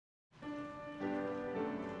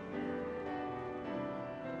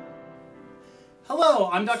Hello,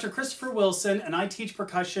 I'm Dr. Christopher Wilson, and I teach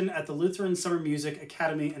percussion at the Lutheran Summer Music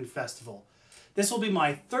Academy and Festival. This will be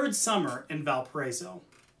my third summer in Valparaiso.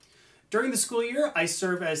 During the school year, I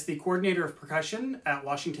serve as the coordinator of percussion at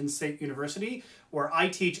Washington State University, where I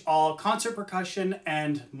teach all concert percussion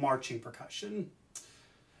and marching percussion.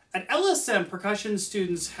 At LSM, percussion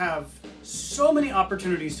students have so many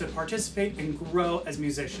opportunities to participate and grow as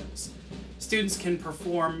musicians. Students can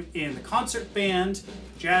perform in the concert band,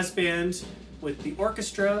 jazz band, with the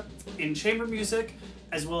orchestra, in chamber music,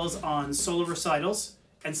 as well as on solo recitals,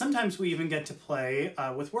 and sometimes we even get to play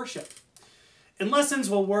with worship. In lessons,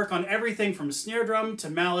 we'll work on everything from snare drum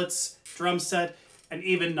to mallets, drum set, and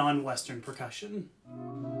even non-Western percussion.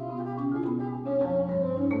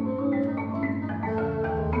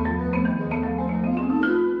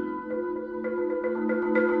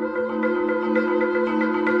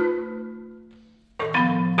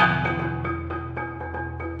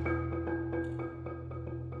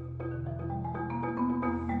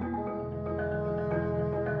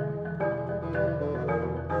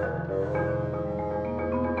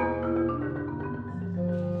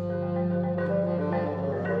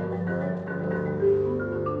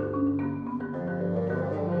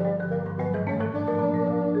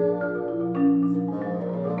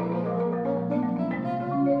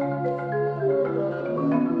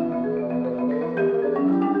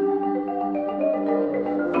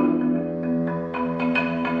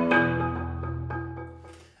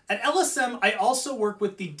 At LSM, I also work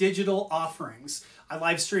with the digital offerings. I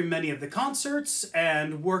live stream many of the concerts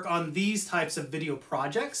and work on these types of video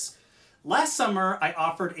projects. Last summer, I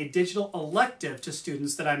offered a digital elective to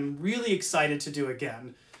students that I'm really excited to do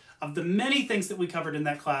again. Of the many things that we covered in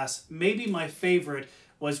that class, maybe my favorite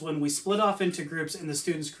was when we split off into groups and the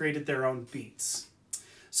students created their own beats.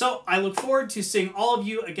 So I look forward to seeing all of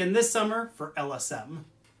you again this summer for LSM.